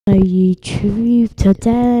Hello YouTube,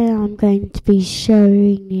 today I'm going to be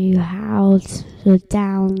showing you how to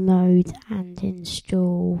download and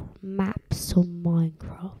install maps on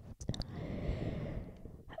Minecraft.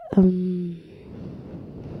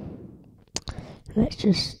 Let's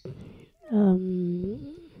just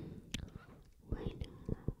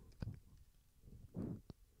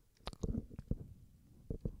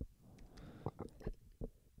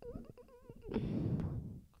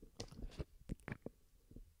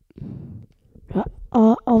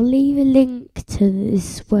I'll leave a link to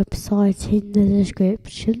this website in the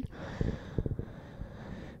description.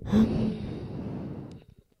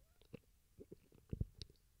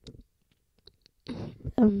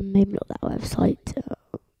 Maybe not that website.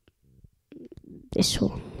 This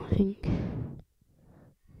one, I think.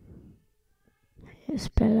 It's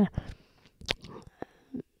better.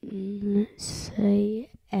 Let's say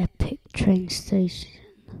Epic Train Station.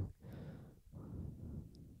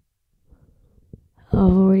 I've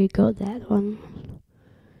already got that one.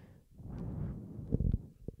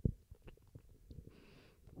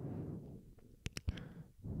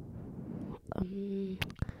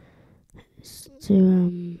 Let's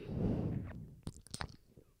do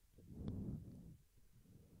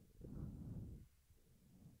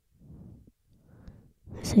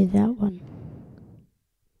let's say that one.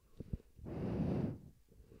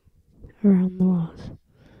 Around the world.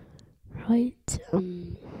 Right,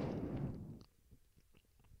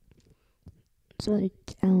 so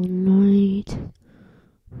download.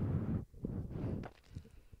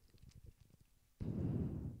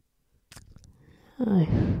 Oh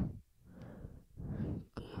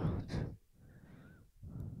God.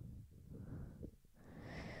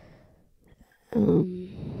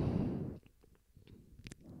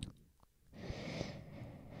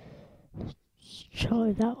 Let's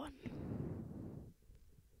try that one.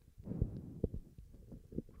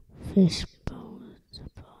 Fish bowls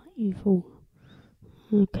evil.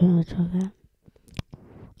 Okay, I'll try that.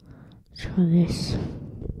 Try this.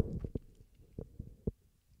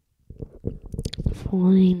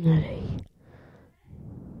 Finally.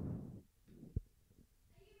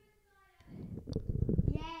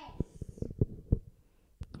 Yes.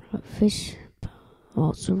 Right, fish.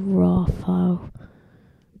 Lots of raw file.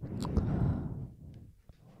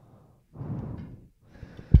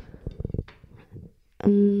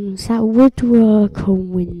 So that would work on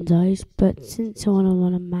Windows, but since I'm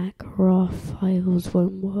on a Mac, raw files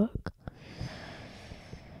won't work.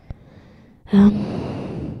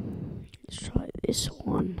 Let's try this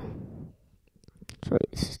one. Sorry,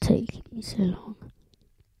 this is taking me so long.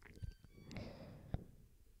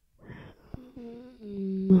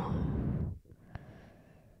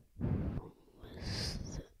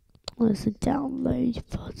 Where's the download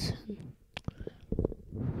button?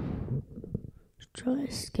 Let's try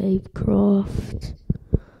Escapecraft.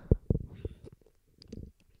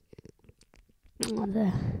 Oh,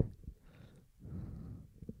 there.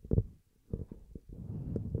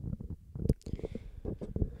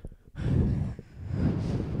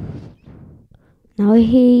 Now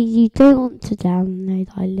here you don't want to download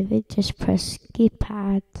iLive, just press skip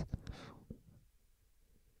ad.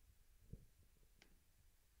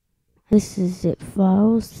 This is zip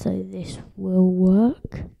files, so this will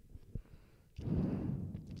work.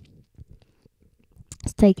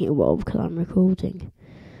 It's taking a while because I'm recording.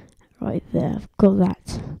 Right there, I've got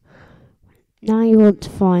that. Now you want to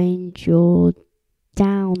find your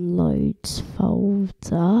downloads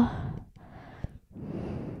folder.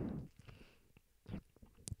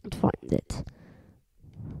 Find it.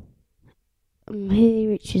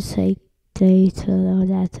 Here it should say data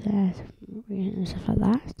and stuff like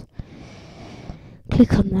that.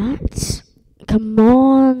 Click on that.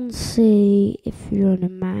 Command C if you're on a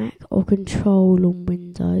Mac, or Control on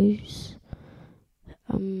Windows.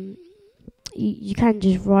 You can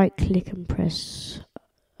just right click and press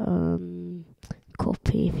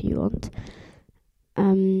copy if you want.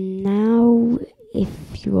 Now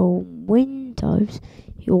if you're on Windows,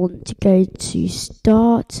 you want to go to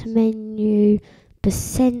Start menu,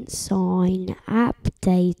 %, App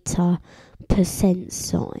Data,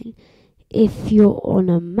 %. If you're on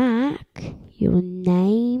a Mac, your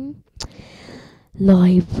name,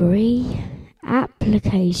 library,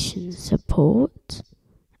 application support,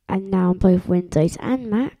 and now on both Windows and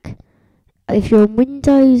Mac. If you're on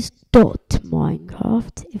Windows,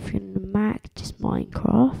 .minecraft. If you're on a Mac, just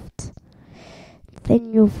Minecraft.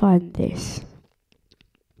 Then you'll find this.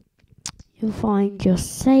 You'll find your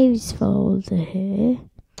saves folder here.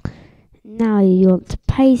 Now you want to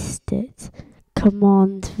paste it.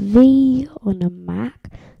 Command V on a Mac,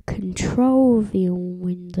 Control V on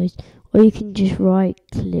Windows, or you can just right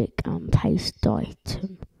click and paste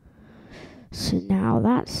item. So now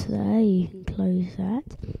that's there, you can close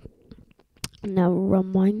that. Now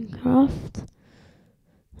run Minecraft.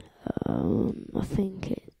 I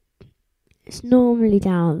think it's normally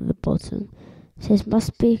down at the bottom. It says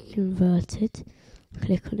must be converted.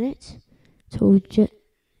 Click on it. So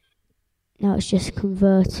now it's just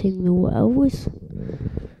converting the wells.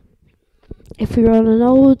 If you're on an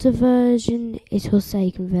older version, it will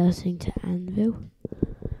say converting to anvil.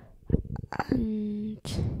 And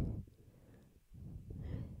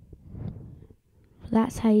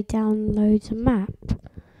that's how you download a map.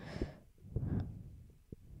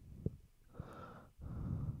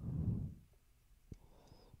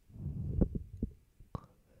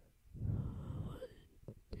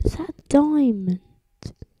 Is that diamond?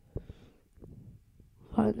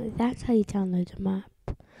 Right, no, that's how you download a map.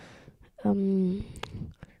 If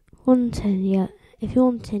you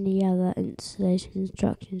want any other installation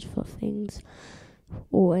instructions for things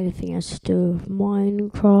or anything else to do with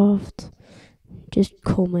Minecraft, just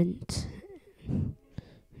comment.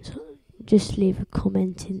 So just leave a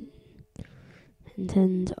comment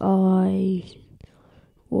and I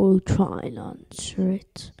will try and answer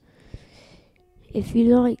it. If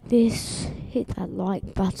you like this, hit that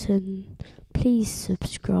like button. Please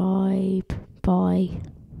subscribe. Bye.